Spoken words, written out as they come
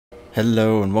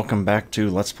Hello and welcome back to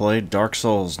Let's Play Dark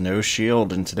Souls No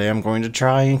Shield, and today I'm going to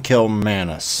try and kill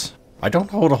Manus. I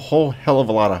don't hold a whole hell of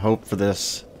a lot of hope for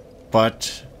this,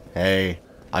 but hey,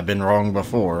 I've been wrong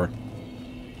before.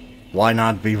 Why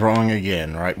not be wrong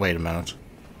again, right? Wait a minute.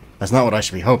 That's not what I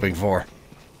should be hoping for.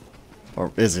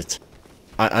 Or is it?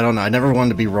 I don't know, I never wanted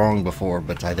to be wrong before,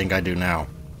 but I think I do now.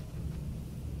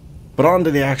 But on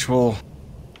to the actual...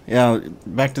 yeah,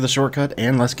 back to the shortcut,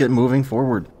 and let's get moving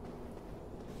forward.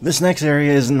 This next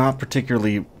area is not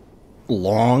particularly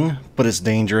long, but it's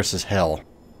dangerous as hell.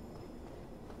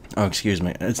 Oh, excuse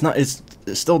me. It's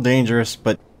still dangerous,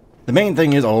 but the main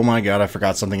thing is, oh my god, I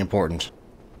forgot something important.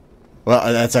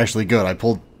 Well, that's actually good. I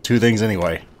pulled two things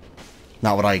anyway.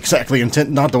 Not what I exactly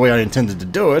not the way I intended to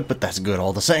do it, but that's good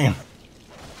all the same.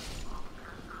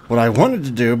 What I wanted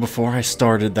to do before I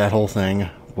started that whole thing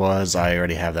was, I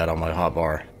already have that on my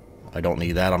hotbar. I don't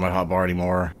need that on my hotbar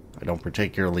anymore. I don't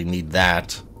particularly need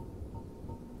that.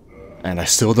 And I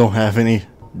still don't have any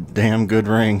damn good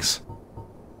rings.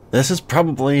 This is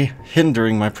probably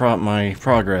hindering my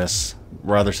progress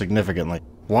rather significantly.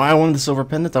 Why I wanted the silver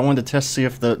pendant? I wanted to see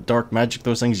if the dark magic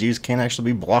those things use can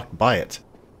actually be blocked by it.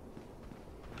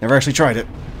 Never actually tried it.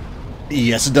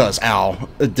 Yes, it does. Ow.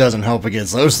 It doesn't help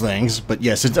against those things, but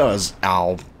yes, it does.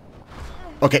 Ow.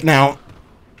 Okay, now.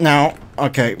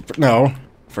 Okay, no.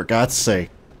 For God's sake.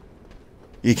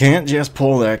 You can't just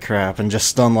pull that crap and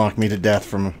just stunlock me to death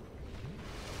from...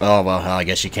 oh, well, I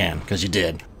guess you can, because you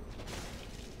did.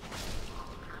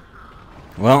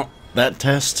 Well, that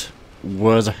test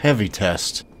was a heavy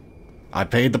test. I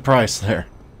paid the price there.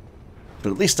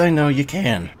 But at least I know you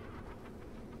can.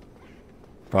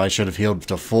 Probably should have healed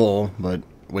to full, but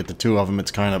with the two of them,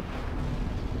 it's kind of...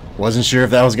 wasn't sure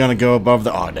if that was going to go above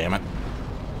the... oh, damn it.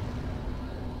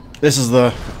 This is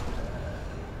the...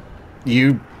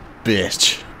 you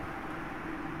bitch.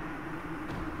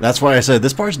 That's why I said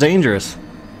this part's dangerous.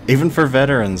 Even for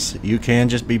veterans, you can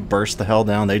just be burst the hell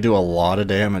down. They do a lot of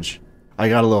damage. I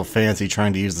got a little fancy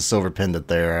trying to use the silver pendant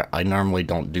there. I normally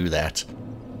don't do that.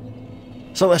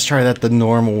 So let's try that the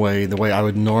normal way, the way I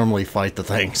would normally fight the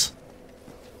things.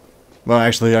 Well,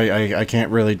 actually, I can't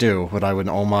really do what I would...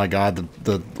 oh my god,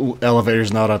 the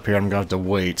elevator's not up here. I'm going to have to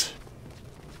wait.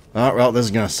 Oh, well, this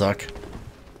is going to suck.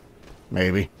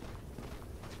 Maybe.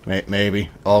 Maybe.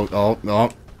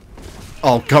 Oh,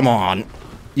 come on.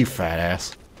 You fat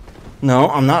ass. No,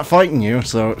 I'm not fighting you,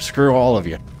 so screw all of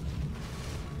you.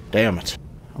 Damn it.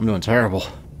 I'm doing terrible.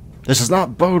 This does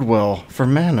not bode well for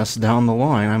Manus down the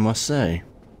line, I must say.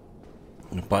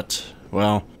 But,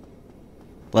 well,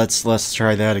 let's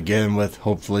try that again with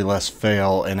hopefully less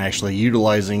fail and actually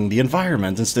utilizing the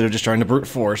environment instead of just trying to brute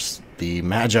force the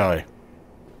magi.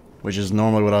 Which is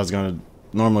normally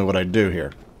what I'd do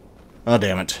here. Oh,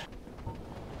 damn it.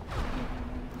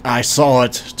 I saw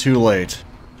it too late.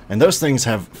 And those things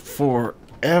have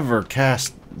forever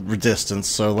cast distance,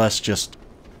 so let's just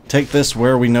take this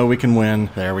where we know we can win.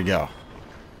 There we go.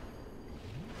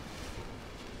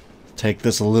 Take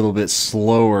this a little bit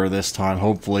slower this time.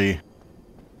 Hopefully,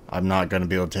 I'm not going to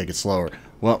be able to take it slower.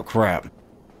 Well, crap.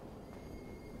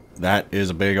 That is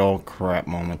a big old crap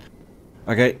moment.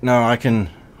 Okay, no, I can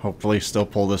hopefully still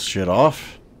pull this shit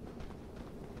off.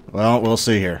 Well, we'll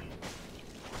see here.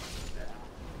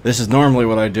 This is normally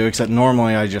what I do, except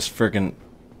normally I just frickin'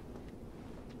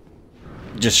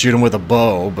 just shoot him with a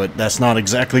bow, but that's not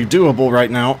exactly doable right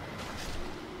now.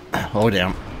 Oh,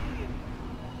 damn.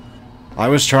 I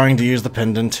was trying to use the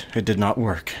pendant. It did not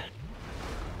work.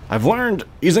 I've learned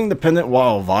using the pendant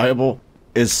while viable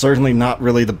is certainly not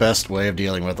really the best way of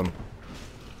dealing with them.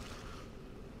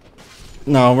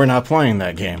 No, we're not playing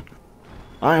that game.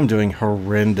 I am doing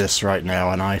horrendous right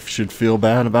now, and I should feel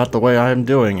bad about the way I am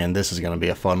doing, and this is going to be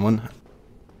a fun one.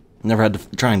 Never had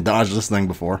to try and dodge this thing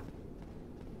before.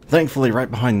 Thankfully,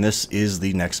 right behind this is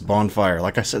the next bonfire.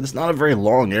 Like I said, it's not a very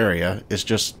long area, it's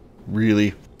just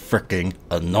really fricking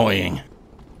annoying.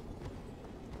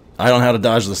 I don't know how to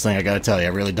dodge this thing, I gotta tell you,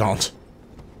 I really don't.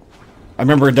 I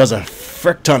remember it does a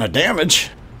frick ton of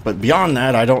damage, but beyond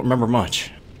that, I don't remember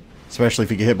much. Especially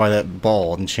if you get hit by that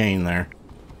ball and chain there.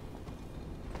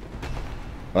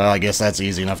 Well, I guess that's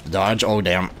easy enough to dodge. Oh,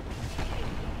 damn.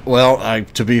 Well,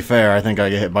 to be fair, I think I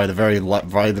get hit by the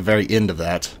very end of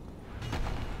that.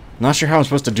 Not sure how I'm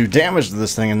supposed to do damage to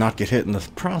this thing and not get hit in the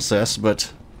process,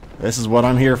 but this is what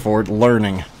I'm here for,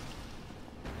 learning.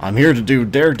 I'm here to do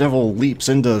daredevil leaps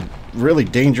into really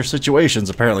dangerous situations,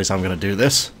 apparently, so I'm going to do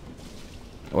this.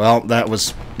 Well, that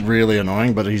was really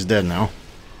annoying, but he's dead now.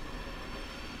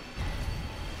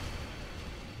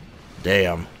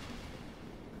 Damn.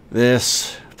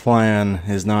 This plan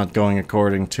is not going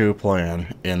according to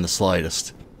plan in the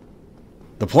slightest.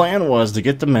 The plan was to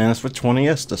get the Manus with 20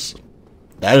 Estus.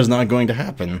 That is not going to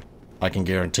happen. I can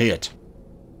guarantee it.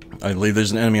 I believe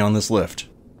there's an enemy on this lift.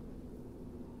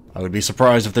 I would be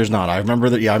surprised if there's not. I remember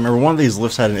that, yeah, I remember one of these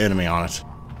lifts had an enemy on it.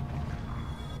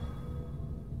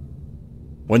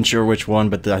 Wasn't sure which one,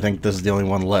 but I think this is the only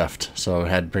one left, so it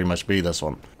had to pretty much be this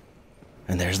one.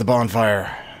 And there's the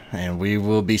bonfire, and we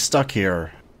will be stuck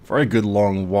here for a good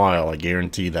long while, I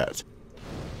guarantee that.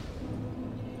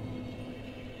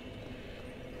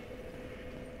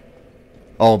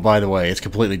 Oh, by the way, it's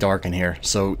completely dark in here,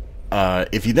 so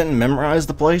if you didn't memorize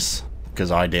the place, because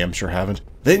I damn sure haven't,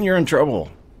 then you're in trouble.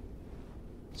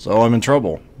 So I'm in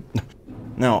trouble.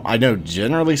 Now, I know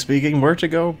generally speaking where to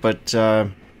go, but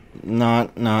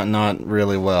not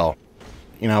really well.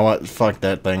 You know what? Fuck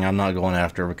that thing. I'm not going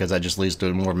after it because that just leads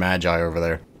to more magi over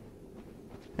there.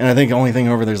 And I think the only thing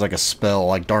over there is like a spell,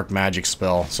 like dark magic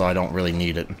spell, so I don't really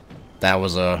need it. That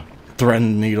was a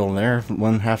threatened needle there.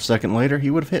 1/2 second later,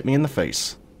 he would have hit me in the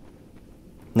face.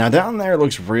 Now down there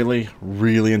looks really,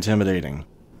 really intimidating.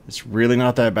 It's really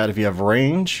not that bad if you have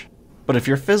range, but if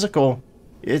you're physical,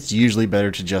 it's usually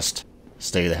better to just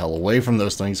stay the hell away from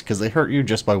those things because they hurt you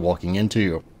just by walking into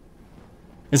you.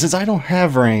 And since I don't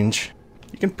have range,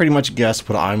 you can pretty much guess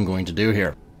what I'm going to do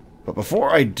here. But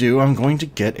before I do, I'm going to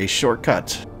get a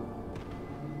shortcut.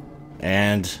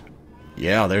 And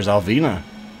yeah, there's Alvina.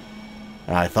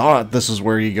 I thought this is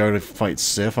where you go to fight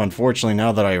Sif. Unfortunately,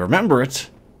 now that I remember it,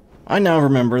 I now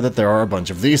remember that there are a bunch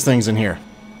of these things in here.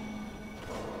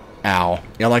 Ow.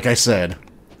 Yeah, like I said,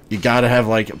 you gotta have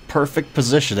like perfect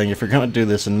positioning if you're gonna do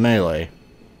this in melee,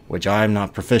 which I'm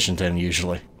not proficient in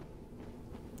usually.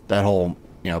 That whole,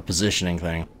 positioning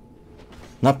thing.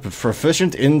 Not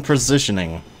proficient in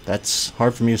positioning. That's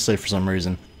hard for me to say for some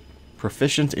reason.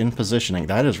 Proficient in positioning.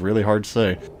 That is really hard to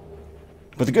say.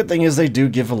 But the good thing is they do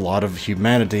give a lot of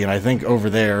humanity, and I think over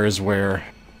there is where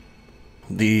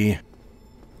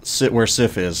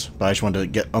Sif is. But I just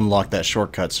wanted to unlock that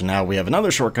shortcut, so now we have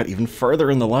another shortcut even further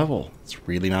in the level. It's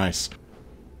really nice.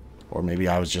 Or maybe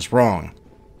I was just wrong.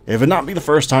 It would not be the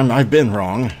first time I've been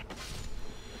wrong.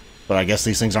 But I guess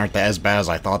these things aren't as bad as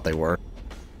I thought they were.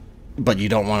 But you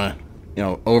don't want to,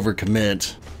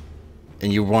 overcommit.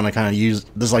 And you want to kind of use...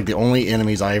 This is like the only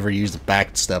enemies I ever used the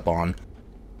back step on.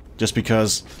 Just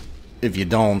because if you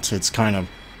don't, it's kind of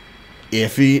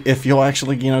iffy if you'll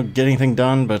actually, get anything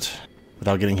done, but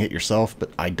without getting hit yourself.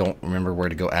 But I don't remember where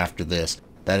to go after this.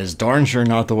 That is darn sure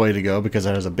not the way to go because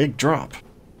that is a big drop.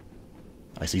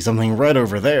 I see something red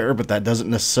over there, but that doesn't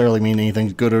necessarily mean anything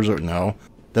good or... No.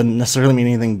 Doesn't necessarily mean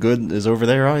anything good is over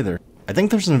there either. I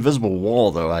think there's an invisible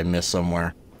wall, though, I missed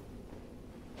somewhere.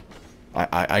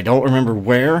 I don't remember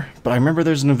where, but I remember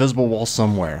there's an invisible wall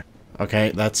somewhere.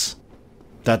 Okay, that's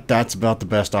about the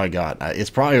best I got. It's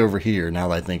probably over here, now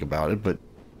that I think about it, but...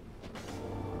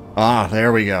 Ah,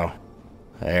 there we go.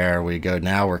 There we go,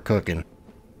 now we're cooking.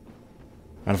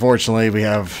 Unfortunately, we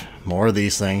have more of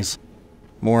these things.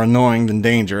 More annoying than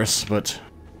dangerous, but...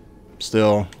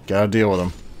 Still, gotta deal with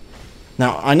them.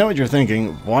 Now, I know what you're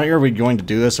thinking. Why are we going to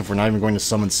do this if we're not even going to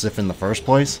summon Sif in the first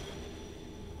place?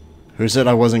 Who said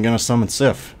I wasn't going to summon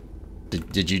Sif?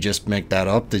 Did you just make that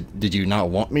up? Did you not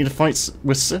want me to fight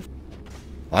with Sif?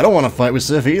 I don't want to fight with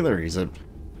Sif either.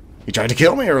 He tried to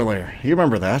kill me earlier. You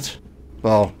remember that?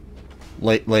 Well,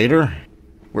 later?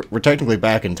 We're technically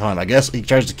back in time. I guess he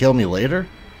tries to kill me later?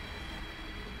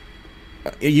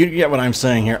 You get what I'm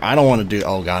saying here. I don't want to do...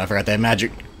 Oh god, I forgot that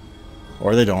magic.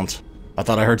 Or they don't. I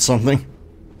thought I heard something.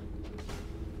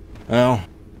 Well,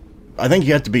 I think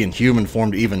you have to be in human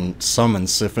form to even summon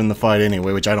Sif in the fight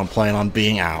anyway, which I don't plan on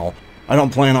being. Ow. I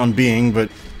don't plan on being, but...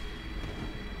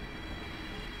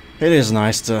 It is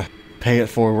nice to pay it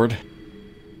forward.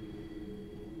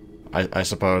 I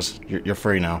suppose. You're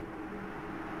free now.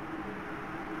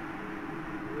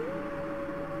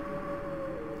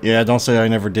 Yeah, don't say I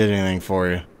never did anything for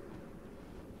you.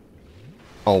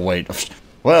 Oh, wait.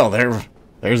 Well,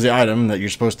 there's the item that you're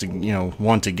supposed to,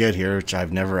 want to get here, which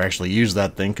I've never actually used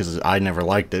that thing, because I never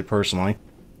liked it, personally.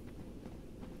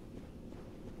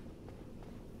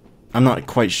 I'm not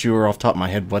quite sure off the top of my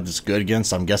head what it's good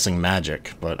against. I'm guessing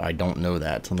magic, but I don't know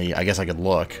that. I guess I could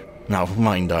look. No,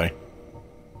 mind I.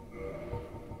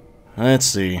 Let's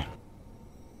see.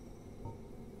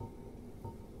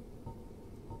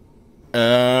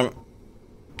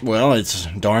 Well, it's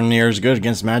darn near as good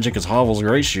against magic as Hovel's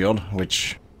Great Shield,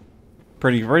 which...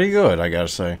 Pretty good, I gotta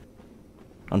say.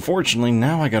 Unfortunately,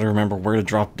 now I gotta remember where to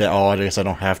drop down. Oh, I guess I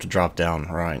don't have to drop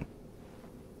down, right.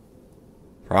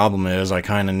 Problem is, I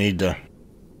kinda need to...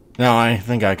 No, I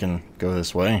think I can go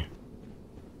this way.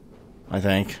 I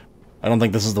think. I don't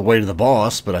think this is the way to the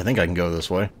boss, but I think I can go this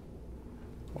way.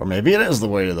 Or maybe it is the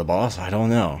way to the boss, I don't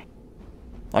know.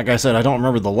 Like I said, I don't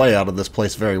remember the layout of this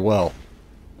place very well.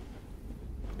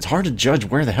 It's hard to judge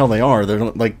where the hell they are. They're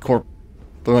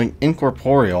like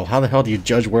incorporeal. How the hell do you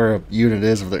judge where a unit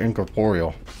is if they're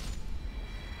incorporeal?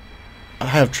 I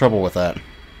have trouble with that.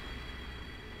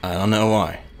 I don't know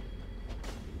why.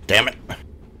 Damn it.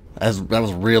 That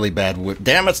was really bad whip.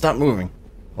 Damn it, stop moving.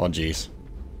 Oh, jeez.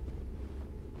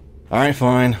 Alright,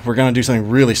 fine. We're gonna do something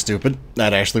really stupid.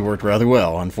 That actually worked rather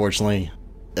well. Unfortunately,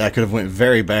 that could have went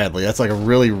very badly. That's like a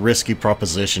really risky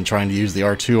proposition trying to use the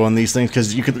R2 on these things,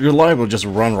 because you're liable to just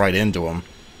run right into them.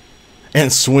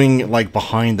 And swing, like,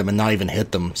 behind them and not even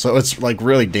hit them. So it's, like,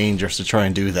 really dangerous to try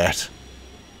and do that.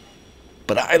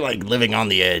 But I like living on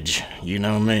the edge. You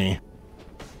know me.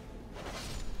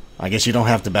 I guess you don't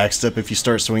have to backstep if you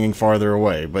start swinging farther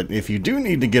away. But if you do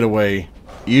need to get away,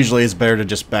 usually it's better to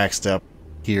just backstep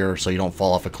here so you don't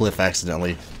fall off a cliff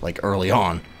accidentally, like early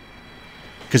on.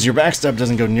 Because your backstep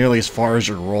doesn't go nearly as far as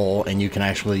your roll, and you can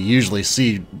actually usually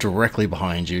see directly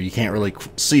behind you. You can't really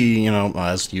see, you know,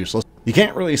 that's useless. You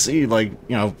can't really see, like,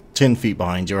 you know, 10 feet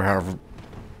behind you, or however,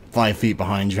 5 feet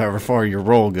behind you, however far your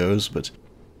roll goes, but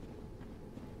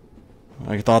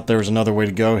I thought there was another way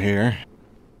to go here.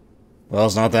 Well,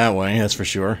 it's not that way, that's for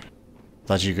sure.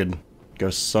 Thought you could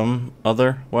go some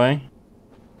other way.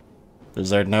 Is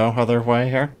there no other way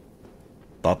here?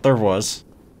 Thought there was.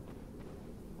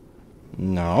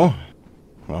 No.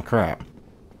 Well, crap.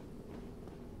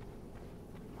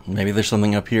 Maybe there's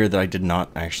something up here that I did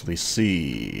not actually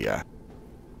see.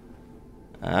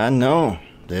 No.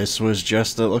 This was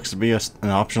just, it looks to be an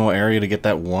optional area to get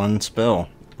that one spell,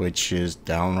 which is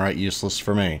downright useless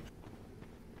for me.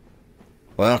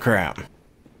 Well, crap.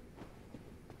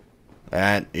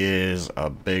 That is a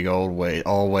big old wait.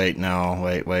 Oh, wait, no.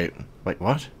 Wait,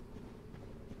 what?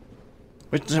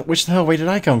 Which the hell way did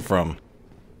I come from?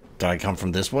 Did I come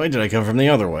from this way? Did I come from the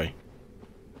other way?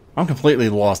 I'm completely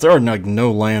lost. There are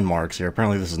no landmarks here.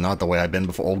 Apparently this is not the way I've been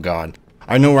before. Oh, God.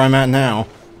 I know where I'm at now.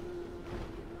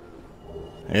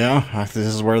 Yeah, this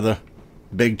is where the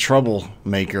big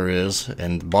troublemaker is,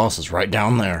 and the boss is right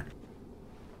down there.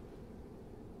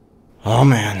 Oh,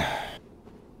 man.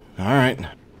 Alright.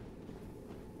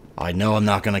 I know I'm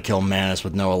not going to kill Manus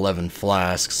with no 11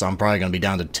 flasks. I'm probably going to be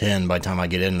down to 10 by the time I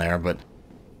get in there, but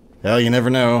hell, you never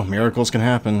know. Miracles can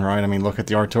happen, right? I mean, look at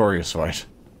the Artorias fight.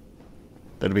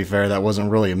 Though, to be fair, that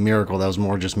wasn't really a miracle. That was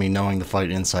more just me knowing the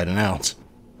fight inside and out.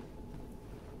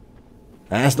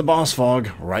 That's the boss fog,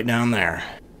 right down there.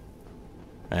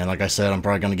 And like I said, I'm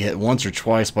probably going to get hit once or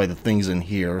twice by the things in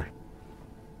here.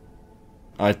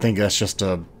 I think that's just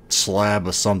a slab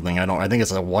of something. I think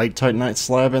it's a white Titanite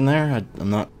slab in there. I'm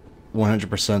not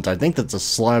 100%. I think that's a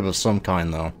slab of some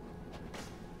kind, though.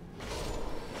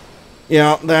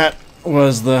 Yeah, that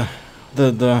was the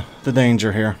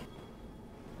danger here.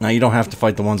 Now, you don't have to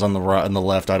fight the ones on the right and the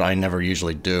left. I never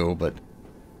usually do, but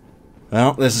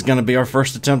well, this is going to be our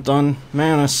first attempt on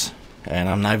Manus, and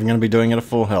I'm not even going to be doing it at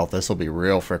full health. This will be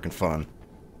real frickin' fun.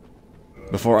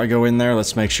 Before I go in there,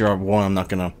 let's make sure, one, I'm not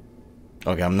going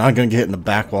to get hit in the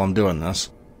back while I'm doing this.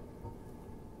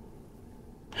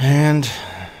 And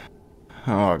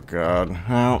oh, God.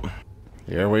 Well,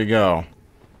 here we go.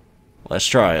 Let's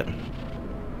try it.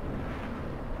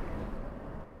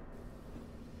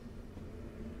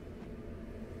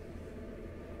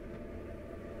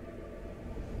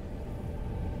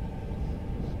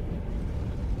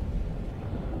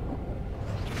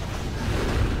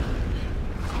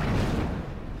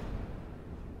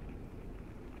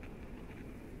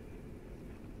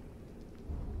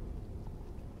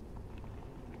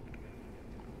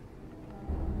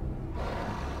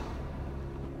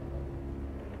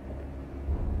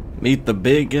 Meet the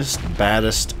biggest,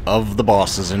 baddest of the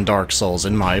bosses in Dark Souls,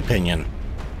 in my opinion.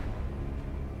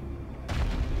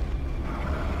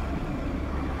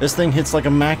 This thing hits like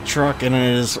a Mack truck, and it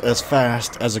is as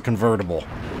fast as a convertible.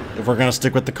 If we're gonna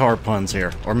stick with the car puns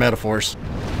here, or metaphors.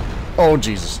 Oh,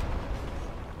 Jesus.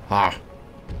 Ah.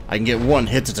 I can get one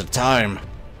hit at a time.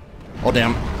 Oh,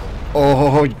 damn.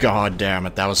 Oh, God damn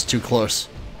it. That was too close.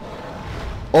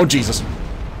 Oh, Jesus.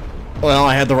 Well,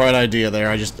 I had the right idea there.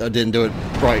 I didn't do it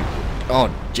right.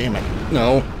 Oh, damn it.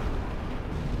 No.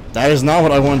 That is not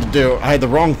what I wanted to do. I had the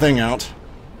wrong thing out.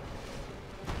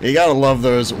 You gotta love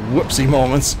those whoopsie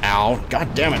moments. Ow.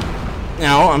 God damn it.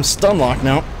 Now, I'm stun locked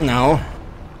now. No.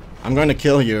 I'm going to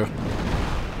kill you.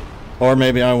 Or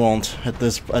maybe I won't. At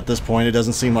this point, it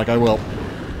doesn't seem like I will.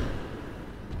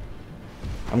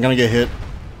 I'm gonna get hit.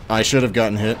 I should have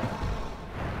gotten hit.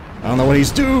 I don't know what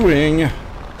he's doing.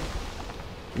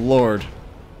 Lord.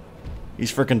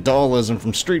 He's frickin' Dualism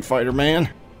from Street Fighter, man.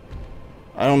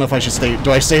 I don't know if I should stay... Do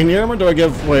I stay near him or do I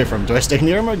get away from him? Do I stay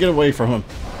near him or get away from him?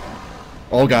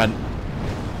 Oh, God.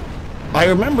 I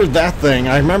remembered that thing.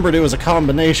 I remembered it was a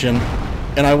combination,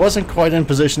 and I wasn't quite in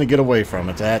position to get away from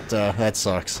it. That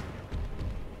sucks.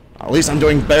 At least I'm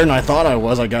doing better than I thought I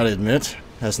was, I gotta admit.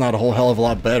 That's not a whole hell of a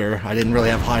lot better. I didn't really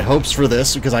have high hopes for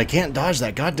this, because I can't dodge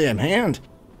that goddamn hand.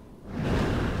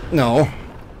 No.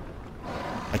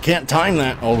 I can't time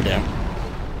that. Oh, damn.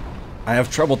 I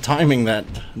have trouble timing that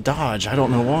dodge. I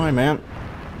don't know why, man.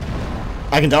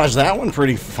 I can dodge that one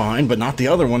pretty fine, but not the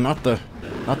other one, not the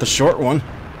short one.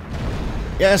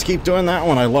 Yes, keep doing that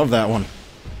one. I love that one.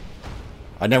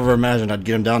 I never imagined I'd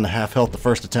get him down to half health the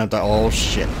first attempt. Oh,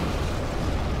 shit.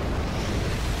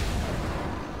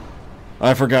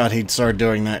 I forgot he'd start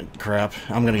doing that crap.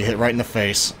 I'm gonna get hit right in the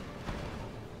face.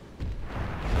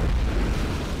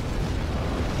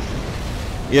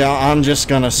 Yeah, I'm just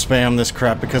gonna spam this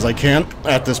crap because I can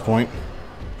at this point.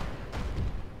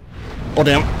 Oh,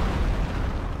 damn.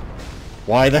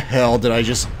 Why the hell did I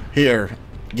just... Here,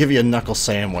 give you a knuckle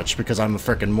sandwich because I'm a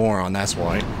frickin' moron, that's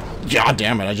why. God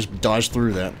damn it, I just dodged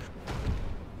through that.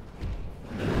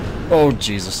 Oh,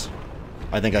 Jesus.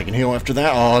 I think I can heal after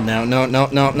that. Oh, no, no, no,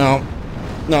 no, no.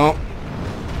 No.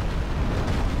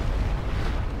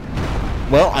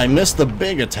 Well, I missed the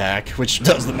big attack, which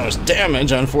does the most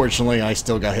damage. Unfortunately, I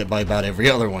still got hit by about every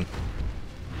other one.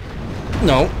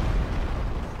 No.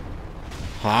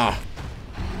 Ha.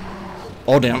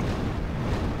 Oh, damn.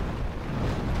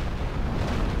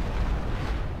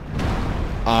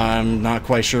 I'm not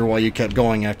quite sure why you kept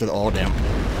going after the... Oh, damn.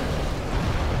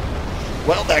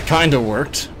 Well, that kind of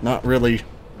worked. Not really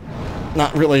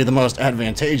the most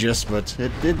advantageous, but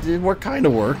it worked, kind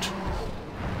of worked.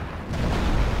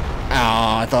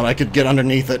 Ah, I thought I could get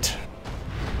underneath it.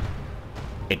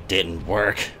 It didn't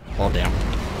work. Oh, damn.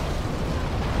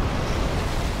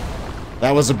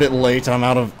 That was a bit late. I'm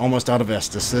almost out of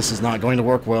Estus. This is not going to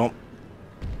work well.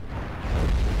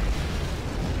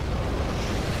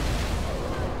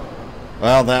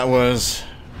 Well, that was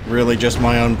really just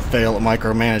my own fail at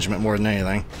micromanagement more than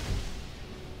anything.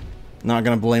 Not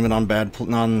gonna blame it on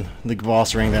the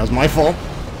boss or anything. That was my fault.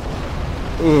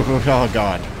 Ooh, oh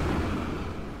God.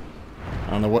 I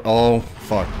don't know what. Oh,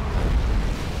 fuck.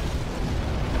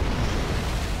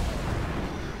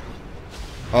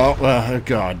 Oh,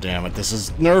 God damn it. This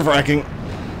is nerve-wracking.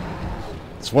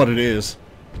 It's what it is.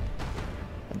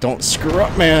 Don't screw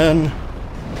up, man.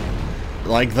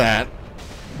 Like that.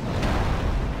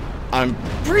 I'm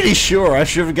pretty sure I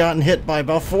should have gotten hit by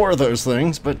about 4 of those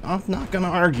things, but I'm not gonna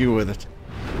argue with it.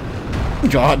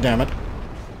 God damn it.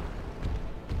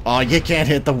 Oh, you can't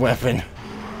hit the weapon.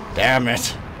 Damn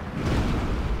it.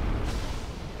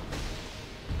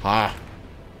 Ha.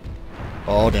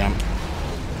 Oh, damn.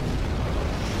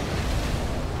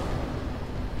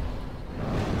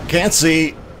 Can't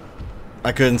see.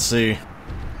 I couldn't see.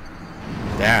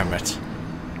 Damn it.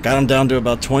 Got him down to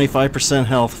about 25%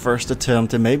 health first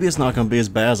attempt, and maybe it's not going to be as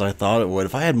bad as I thought it would.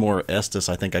 If I had more Estus,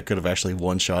 I think I could have actually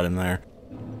one-shot him there.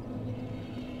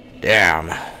 Damn.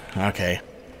 Okay.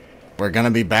 We're going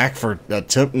to be back for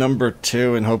attempt number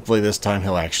 2, and hopefully this time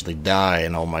he'll actually die.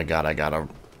 And oh my God, I gotta...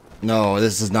 No,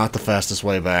 this is not the fastest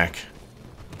way back.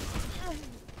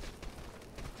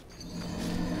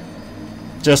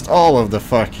 Just all of the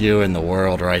fuck you in the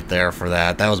world right there for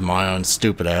that. That was my own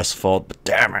stupid-ass fault, but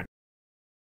damn it.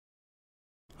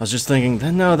 I was just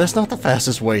thinking, no, that's not the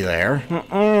fastest way there.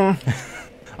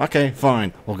 Okay,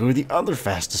 fine. We'll go the other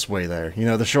fastest way there. You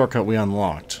know, the shortcut we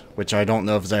unlocked. Which I don't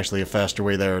know if it's actually a faster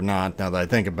way there or not, now that I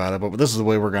think about it, but this is the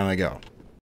way we're gonna go.